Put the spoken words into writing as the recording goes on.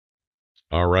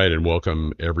All right, and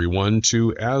welcome everyone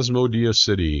to Asmodeah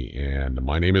City. And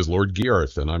my name is Lord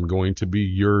Gearth, and I'm going to be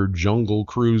your Jungle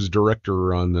Cruise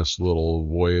director on this little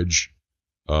voyage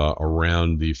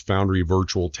around the Foundry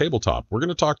virtual tabletop. We're going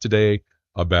to talk today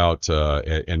about,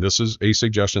 and this is a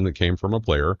suggestion that came from a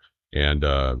player, and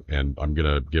I'm going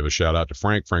to give a shout out to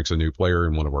Frank. Frank's a new player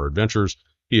in one of our adventures.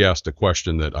 He asked a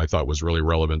question that I thought was really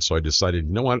relevant, so I decided,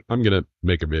 you know what, I'm going to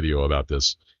make a video about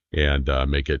this and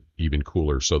make it even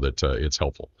cooler so that it's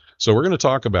helpful. So we're going to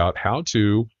talk about how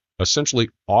to essentially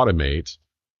automate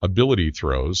ability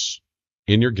throws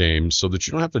in your game so that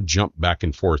you don't have to jump back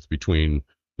and forth between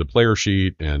the player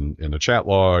sheet and the chat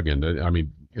log. And I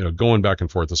mean, going back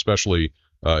and forth, especially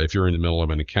if you're in the middle of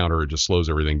an encounter, it just slows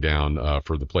everything down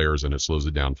for the players, and it slows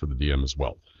it down for the DM as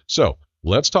well. So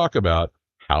let's talk about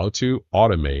how to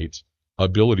automate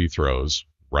ability throws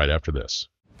right after this.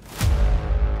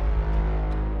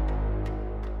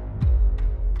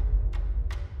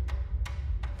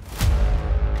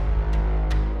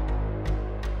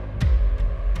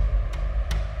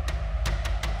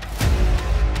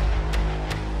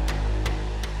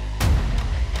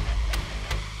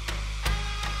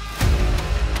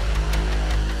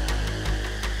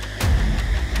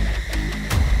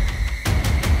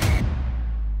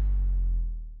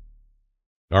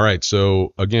 All right,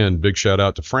 so again, big shout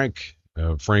out to Frank.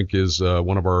 Frank is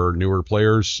one of our newer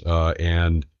players,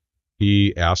 and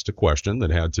he asked a question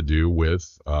that had to do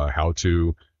with how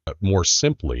to more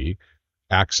simply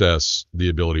access the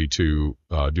ability to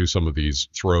do some of these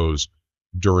throws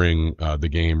during the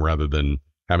game rather than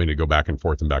having to go back and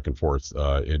forth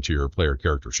into your player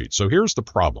character sheet. So here's the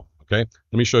problem, okay?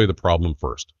 Let me show you the problem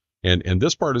first. And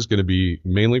this part is going to be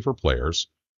mainly for players.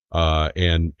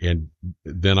 And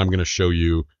then I'm going to show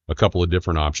you a couple of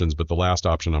different options, but the last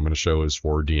option I'm going to show is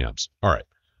for DMs. All right.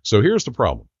 So here's the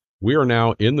problem. We are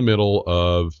now in the middle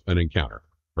of an encounter,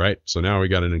 right? So now we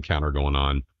got an encounter going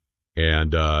on,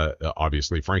 and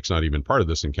obviously Frank's not even part of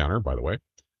this encounter, by the way.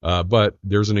 But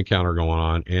there's an encounter going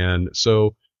on, and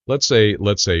so let's say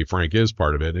Frank is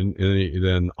part of it, and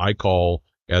then I call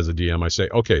as a DM. I say,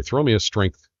 okay, throw me a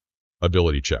strength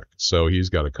ability check. So he's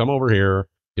got to come over here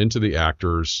into the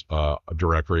actors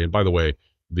directory. And by the way,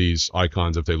 these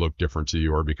icons, if they look different to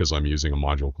you, are because I'm using a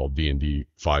module called D&D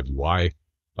 5 UI.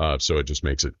 So it just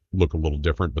makes it look a little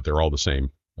different, but they're all the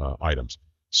same items.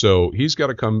 So he's got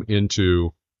to come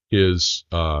into his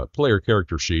player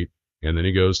character sheet, and then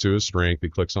he goes to his strength. He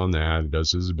clicks on that. He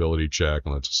does his ability check,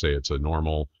 and let's say it's a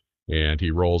normal, and he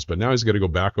rolls. But now he's got to go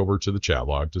back over to the chat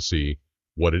log to see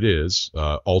what it is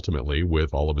ultimately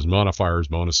with all of his modifiers,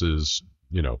 bonuses,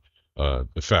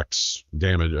 effects,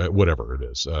 damage, whatever it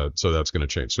is. So that's going to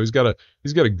change. So he's got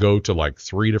to go to like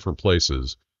 3 different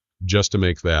places just to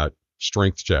make that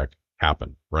strength check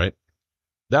happen, right?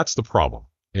 That's the problem.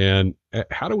 And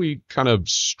how do we kind of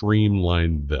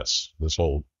streamline this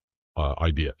whole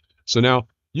idea? So now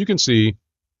you can see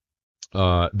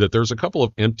that there's a couple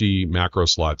of empty macro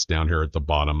slots down here at the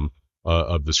bottom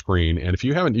of the screen. And if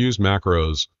you haven't used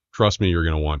macros, trust me, you're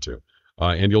going to want to.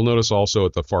 And you'll notice also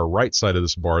at the far right side of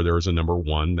this bar, there is a number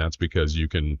 1. That's because you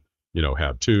can,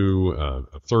 have 2,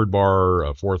 a 3rd bar,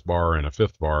 a 4th bar, and a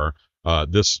 5th bar.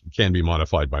 This can be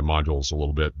modified by modules a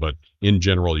little bit, but in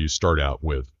general, you start out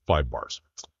with 5 bars.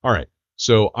 All right,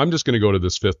 so I'm just going to go to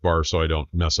this 5th bar so I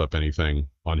don't mess up anything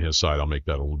on his side. I'll make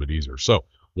that a little bit easier. So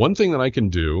one thing that I can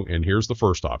do, and here's the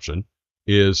first option,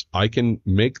 is I can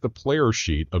make the player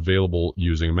sheet available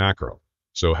using a macro.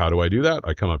 So how do I do that?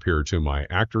 I come up here to my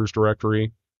actors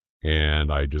directory,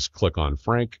 and I just click on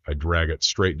Frank. I drag it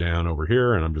straight down over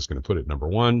here, and I'm just going to put it number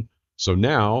 1. So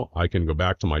now I can go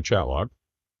back to my chat log.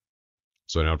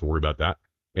 So I don't have to worry about that.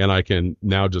 And I can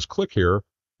now just click here,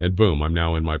 and boom, I'm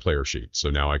now in my player sheet. So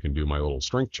now I can do my little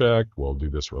strength check. We'll do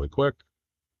this really quick.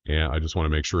 And I just want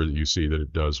to make sure that you see that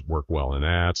it does work well. And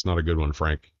that's not a good one,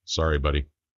 Frank. Sorry, buddy.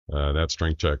 That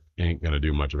strength check ain't going to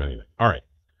do much of anything. All right.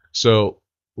 So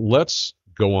let's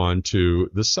go on to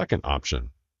the second option.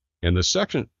 And the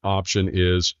second option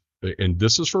is, and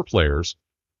this is for players,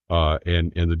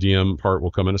 and the DM part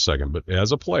will come in a second, but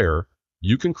as a player,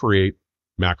 you can create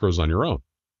macros on your own.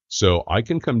 So I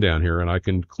can come down here and I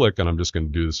can click, and I'm just going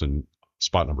to do this in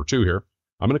spot number 2 here.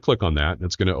 I'm going to click on that, and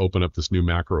it's going to open up this new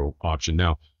macro option.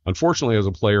 Now, unfortunately, as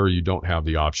a player, you don't have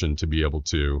the option to be able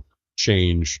to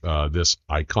change this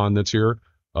icon that's here,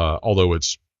 although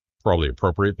it's probably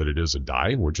appropriate that it is a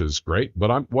die, which is great.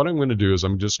 But what I'm going to do is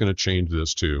I'm just going to change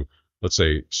this to, let's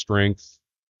say, strength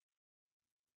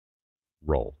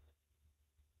roll.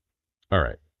 All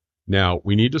right. Now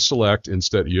we need to select,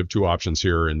 instead, you have 2 options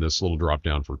here in this little drop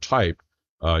down for type.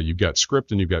 you've got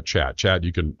script and you've got chat. Chat,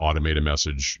 you can automate a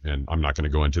message, and I'm not going to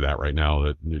go into that right now.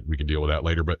 That we can deal with that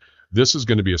later. But this is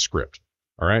going to be a script.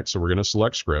 All right, so we're going to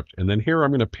select script, and then here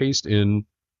I'm going to paste in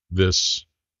this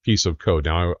piece of code.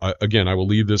 Now, again, I will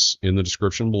leave this in the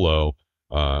description below.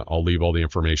 I'll leave all the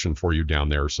information for you down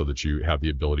there so that you have the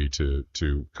ability to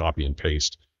copy and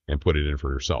paste and put it in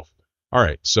for yourself. All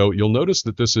right, so you'll notice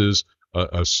that this is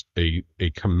a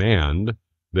command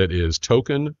that is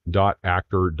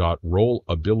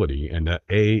token.actor.rollAbility, and that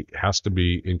A has to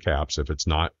be in caps. If it's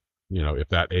not, if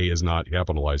that A is not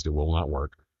capitalized, it will not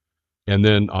work. And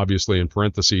then obviously in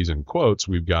parentheses and quotes,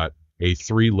 we've got a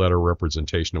 3-letter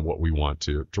representation of what we want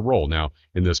to roll. Now,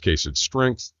 in this case, it's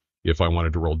strength. If I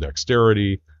wanted to roll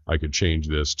dexterity, I could change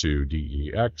this to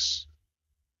DEX.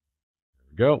 There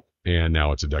we go. And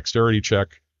now it's a dexterity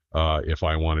check. If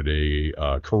I wanted a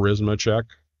charisma check,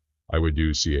 I would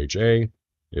do CHA.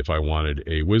 If I wanted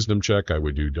a wisdom check, I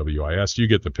would do WIS. You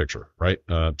get the picture, right?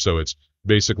 So it's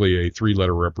basically a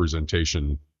 3-letter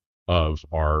representation of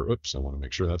our, oops, I want to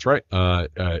make sure that's right,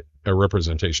 a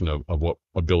representation of what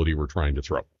ability we're trying to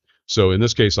throw. So in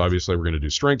this case, obviously, we're going to do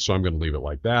strength, so I'm going to leave it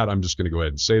like that. I'm just going to go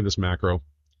ahead and save this macro.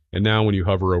 And now when you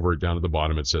hover over it down at the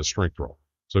bottom, it says strength roll.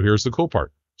 So here's the cool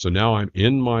part. So now I'm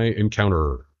in my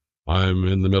encounter. I'm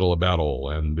in the middle of battle,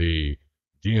 and the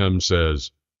DM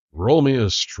says, roll me a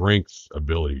strength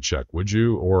ability check, would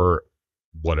you? Or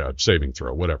what, a saving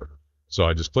throw, whatever. So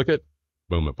I just click it.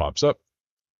 Boom, it pops up.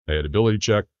 I had ability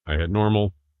check. I had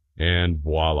normal. And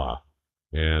voila.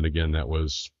 And again, that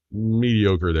was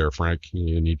mediocre there, Frank.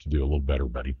 You need to do a little better,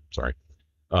 buddy. Sorry.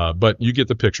 But you get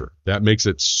the picture. That makes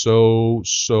it so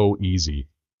easy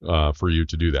for you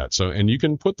to do that. So, and you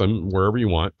can put them wherever you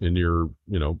want in your,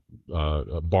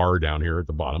 bar down here at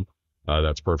the bottom.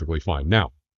 That's perfectly fine.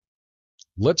 Now,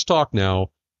 let's talk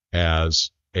now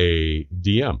as a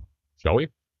DM, shall we?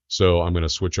 So I'm going to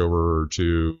switch over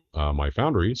to my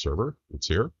Foundry server. It's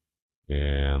here.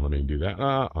 And let me do that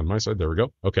on my side. There we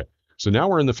go. Okay. So now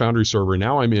we're in the Foundry server.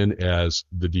 Now I'm in as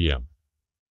the DM.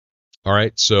 All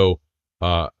right. So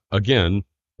again,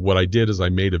 what I did is I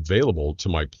made available to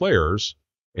my players.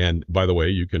 And by the way,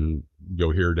 you can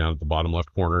go here down at the bottom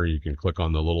left corner. You can click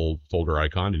on the little folder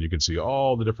icon, and you can see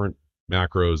all the different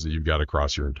macros that you've got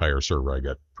across your entire server. I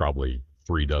got probably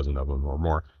 3 dozen of them or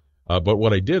more. But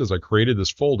what I did is I created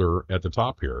this folder at the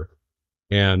top here,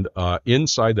 and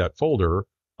inside that folder,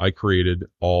 I created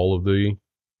all of the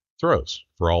throws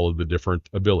for all of the different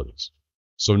abilities.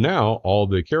 So now all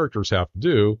the characters have to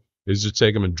do is just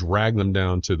take them and drag them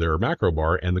down to their macro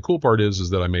bar. And the cool part is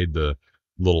that I made the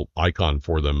little icon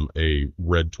for them a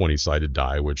red 20-sided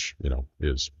die, which,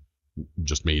 is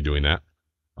just me doing that.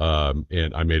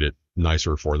 And I made it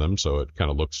nicer for them, so it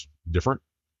kind of looks different.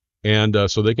 And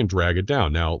so they can drag it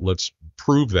down. Now let's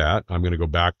prove that. I'm going to go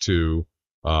back to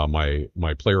my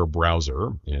player browser,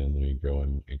 and let me go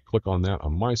and click on that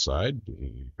on my side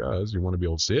because you want to be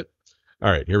able to see it.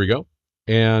 All right, here we go.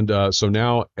 And so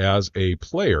now as a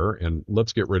player, and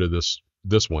let's get rid of this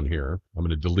one here. I'm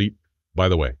going to delete. By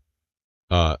the way,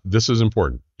 this is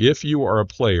important. If you are a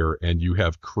player and you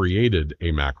have created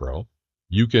a macro,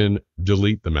 you can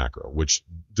delete the macro, which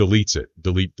deletes it.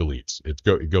 Deletes.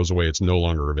 It goes away. It's no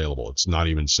longer available. It's not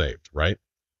even saved, right?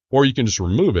 Or you can just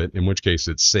remove it, in which case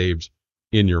it's saved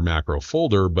in your macro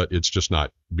folder, but it's just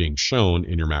not being shown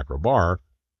in your macro bar.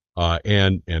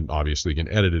 And obviously you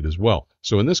can edit it as well.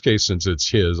 So in this case, since it's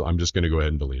his, I'm just going to go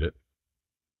ahead and delete it.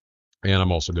 And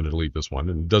I'm also going to delete this one.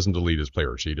 And it doesn't delete his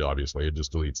player sheet, obviously. It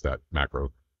just deletes that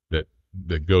macro that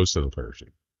goes to the player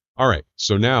sheet. All right,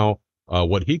 so now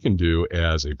what he can do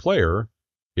as a player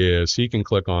is he can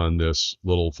click on this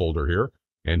little folder here,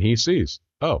 and he sees,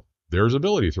 oh, there's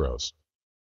ability throws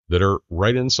that are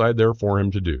right inside there for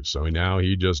him to do. So now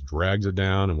he just drags it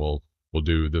down, and we'll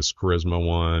do this charisma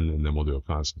one, and then we'll do a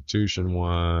constitution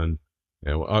one,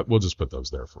 and we'll just put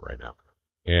those there for right now.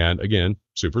 And again,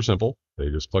 super simple. They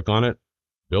just click on it,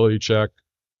 ability check,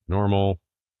 normal,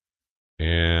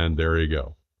 and there you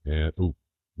go. And ooh,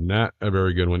 not a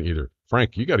very good one either.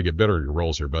 Frank, you got to get better at your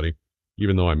rolls here, buddy,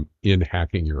 even though I'm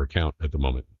hacking your account at the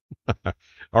moment.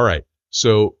 All right,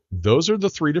 so those are the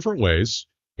 3 different ways.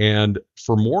 And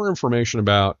for more information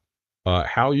about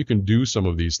how you can do some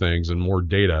of these things and more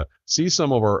data, see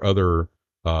some of our other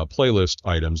playlist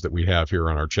items that we have here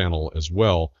on our channel as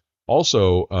well.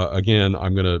 Also, again,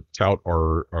 I'm going to tout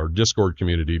our Discord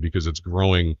community because it's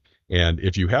growing. And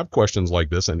if you have questions like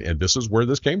this, and this is where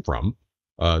this came from,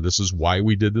 this is why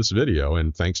we did this video.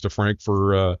 And thanks to Frank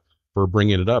for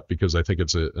bringing it up, because I think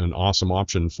it's an awesome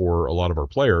option for a lot of our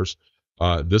players.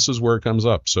 This is where it comes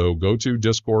up. So go to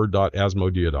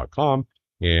discord.asmodeah.com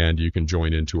and you can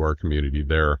join into our community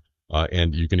there.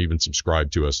 and you can even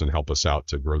subscribe to us and help us out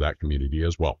to grow that community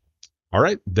as well. All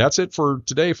right, that's it for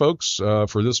today, folks,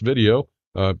 for this video.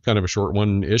 Kind of a short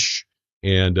one-ish.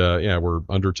 And yeah, we're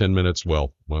under 10 minutes.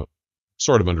 Well,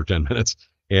 sort of under 10 minutes.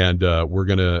 And we're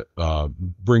going to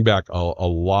bring back a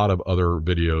lot of other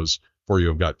videos for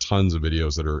you. I've got tons of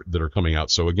videos that are coming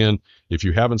out. So again, if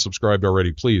you haven't subscribed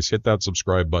already, please hit that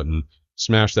subscribe button,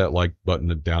 smash that like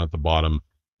button down at the bottom,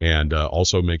 and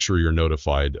also make sure you're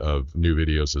notified of new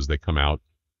videos as they come out.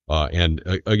 And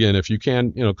again, if you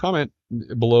can, comment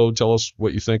below, tell us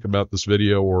what you think about this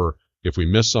video, or if we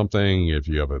missed something, if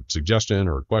you have a suggestion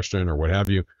or a question or what have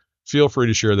you, feel free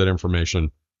to share that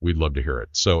information. We'd love to hear it.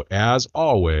 So as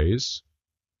always,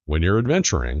 when you're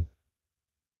adventuring,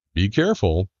 be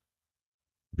careful,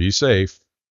 be safe,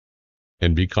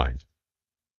 and be kind.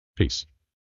 Peace.